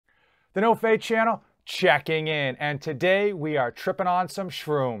The No Fate channel checking in, and today we are tripping on some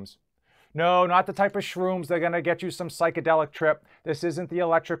shrooms. No, not the type of shrooms that are going to get you some psychedelic trip. This isn't the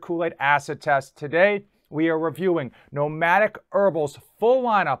electric Kool-Aid acid test. Today we are reviewing Noomadic Herbals' full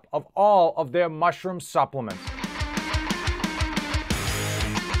lineup of all of their mushroom supplements.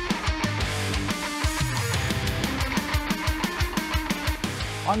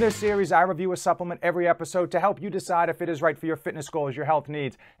 On this series, I review a supplement every episode to help you decide if it is right for your fitness goals, your health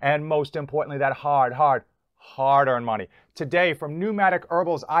needs, and most importantly, that hard-earned money. Today, from Noomadic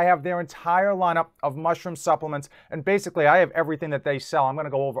Herbals, I have their entire lineup of mushroom supplements, and basically, I have everything that they sell. I'm going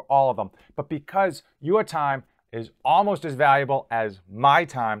to go over all of them. But because your time is almost as valuable as my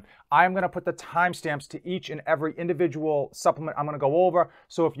time, I'm going to put the timestamps to each and every individual supplement I'm going to go over.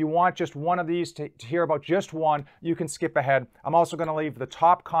 So if you want just one of these to hear about just one, you can skip ahead. I'm also going to leave the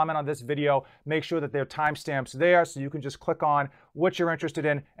top comment on this video. Make sure that there are timestamps there so you can just click on what you're interested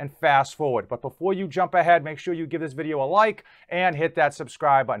in and fast forward. But before you jump ahead, make sure you give this video a like and hit that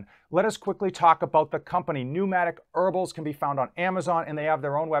subscribe button. Let us quickly talk about the company. Noomadic Herbals can be found on Amazon, and they have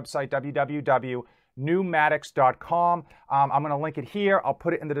their own website, www.noomadics.com. I'm going to link it here. I'll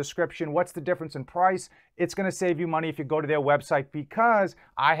put it in the description. What's the difference in price? It's going to save you money if you go to their website, because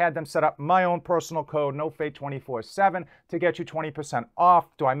I had them set up my own personal code, NoFate247, to get you 20% off.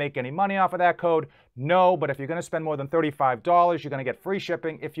 Do I make any money off of that code? No, but if you're going to spend more than $35, you're going to get free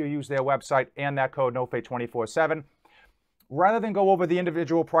shipping if you use their website and that code, NoFate247. Rather than go over the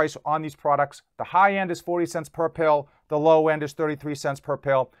individual price on these products, the high end is 40 cents per pill. The low end is 33 cents per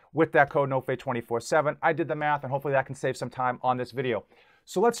pill with that code NoFate247. I did the math, and hopefully that can save some time on this video.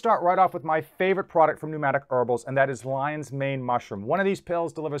 So let's start right off with my favorite product from Noomadic Herbals, and that is lion's mane mushroom. One of these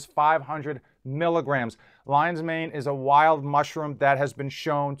pills delivers 500 milligrams. Lion's mane is a wild mushroom that has been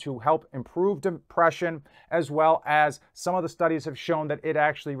shown to help improve depression, as well as some of the studies have shown that it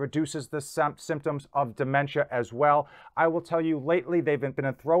actually reduces the symptoms of dementia as well. I will tell you, lately they've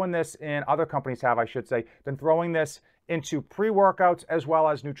been throwing this in, other companies have, I should say, been throwing this into pre-workouts as well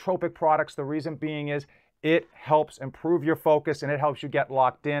as nootropic products. The reason being is it helps improve your focus and it helps you get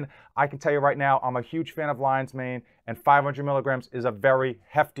locked in. I can tell you right now, I'm a huge fan of lion's mane, and 500 milligrams is a very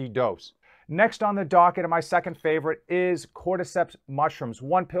hefty dose. Next on the docket, and my second favorite, is Cordyceps mushrooms.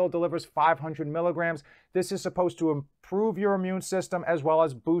 One pill delivers 500 milligrams. This is supposed to improve your immune system as well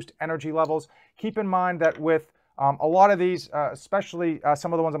as boost energy levels. Keep in mind that with a lot of these, especially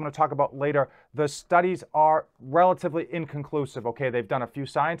some of the ones I'm going to talk about later, the studies are relatively inconclusive, okay? They've done a few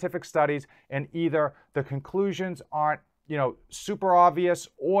scientific studies, and either the conclusions aren't, super obvious,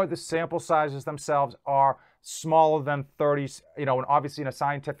 or the sample sizes themselves are smaller than 30, and obviously in a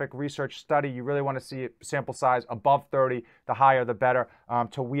scientific research study, you really want to see a sample size above 30, the higher the better,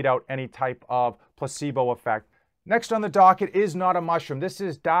 to weed out any type of placebo effect. Next on the docket is not a mushroom. This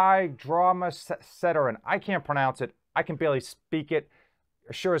is Dihydromeyrectin. I can't pronounce it. I can barely speak it.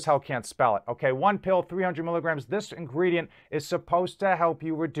 Sure as hell can't spell it. Okay, one pill, 300 milligrams. This ingredient is supposed to help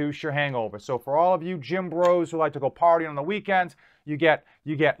you reduce your hangover. So for all of you gym bros who like to go party on the weekends, you get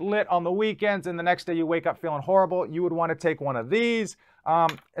lit on the weekends, and the next day you wake up feeling horrible, you would want to take one of these.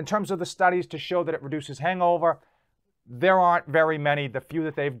 In terms of the studies to show that it reduces hangover, there aren't very many. The few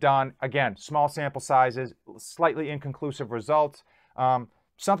that they've done, again, small sample sizes, slightly inconclusive results.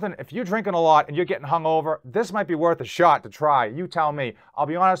 If you're drinking a lot and you're getting hungover, this might be worth a shot to try. You tell me. I'll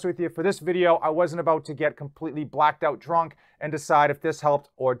be honest with you, for this video, I wasn't about to get completely blacked out drunk and decide if this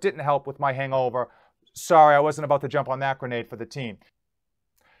helped or didn't help with my hangover. Sorry, I wasn't about to jump on that grenade for the team.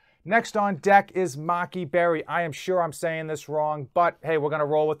 Next on deck is Maqui berry. I am sure I'm saying this wrong, but hey, we're going to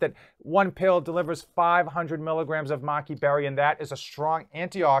roll with it. One pill delivers 500 milligrams of Maqui berry, and that is a strong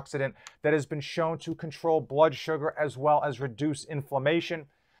antioxidant that has been shown to control blood sugar as well as reduce inflammation.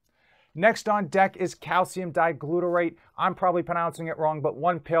 Next on deck is calcium diglutarate. I'm probably pronouncing it wrong, but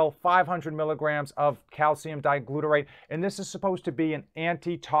one pill, 500 milligrams of calcium diglutarate, and this is supposed to be an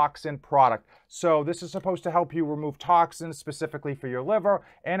antitoxin product. So this is supposed to help you remove toxins specifically for your liver,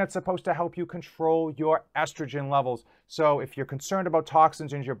 and it's supposed to help you control your estrogen levels. So if you're concerned about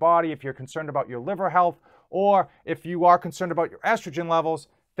toxins in your body, if you're concerned about your liver health, or if you are concerned about your estrogen levels,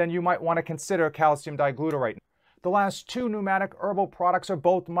 then you might want to consider calcium diglutarate. The last two Noomadic herbal products are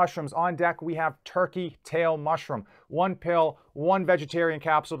both mushrooms. On deck, we have turkey tail mushroom. One pill, one vegetarian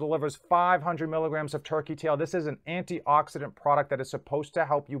capsule delivers 500 milligrams of turkey tail. This is an antioxidant product that is supposed to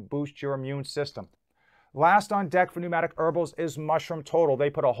help you boost your immune system. Last on deck for Noomadic Herbals is Mushroom Total.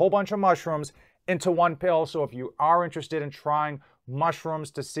 They put a whole bunch of mushrooms into one pill, so if you are interested in trying mushrooms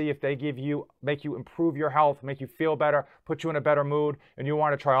to see if they make you improve your health, make you feel better, put you in a better mood, and you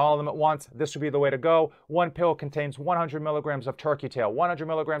want to try all of them at once, this would be the way to go. One pill contains 100 milligrams of turkey tail, 100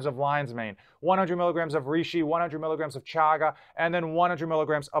 milligrams of lion's mane, 100 milligrams of reishi, 100 milligrams of chaga, and then 100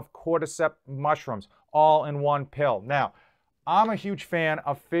 milligrams of cordyceps mushrooms, all in one pill. Now, I'm a huge fan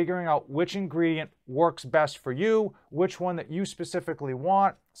of figuring out which ingredient works best for you, which one that you specifically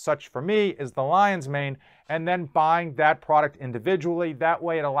want, such for me is the lion's mane, and then buying that product individually. That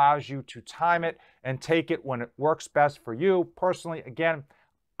way it allows you to time it and take it when it works best for you. Personally, again,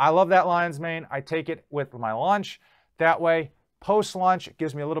 I love that lion's mane. I take it with my lunch. That way, post-lunch, it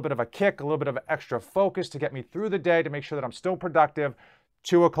gives me a little bit of a kick, a little bit of extra focus to get me through the day to make sure that I'm still productive.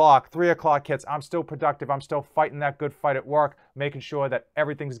 2 o'clock, 3 o'clock hits, I'm still productive. I'm still fighting that good fight at work, making sure that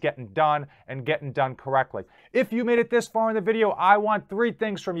everything's getting done and getting done correctly. If you made it this far in the video, I want 3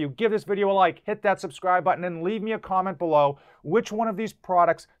 things from you. Give this video a like, hit that subscribe button, and leave me a comment below which one of these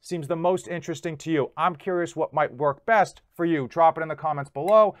products seems the most interesting to you. I'm curious what might work best for you. Drop it in the comments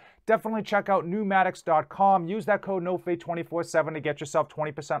below. Definitely check out Noomadics.com. Use that code NOFADE247 to get yourself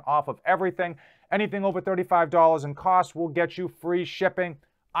 20% off of everything. Anything over $35 in cost will get you free shipping.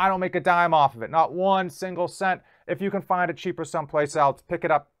 I don't make a dime off of it, not 1 single cent. If you can find it cheaper someplace else, pick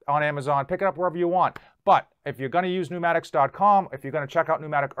it up on Amazon, pick it up wherever you want. But if you're going to use Noomadics.com, if you're going to check out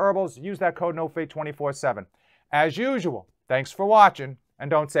Noomadic Herbals, use that code NOFADE247. As usual, thanks for watching,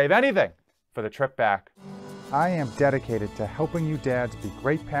 and don't save anything for the trip back. I am dedicated to helping you dads be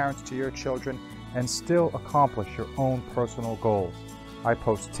great parents to your children and still accomplish your own personal goals. I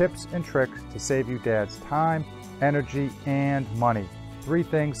post tips and tricks to save you dads time, energy, and money. 3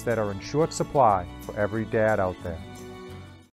 things that are in short supply for every dad out there.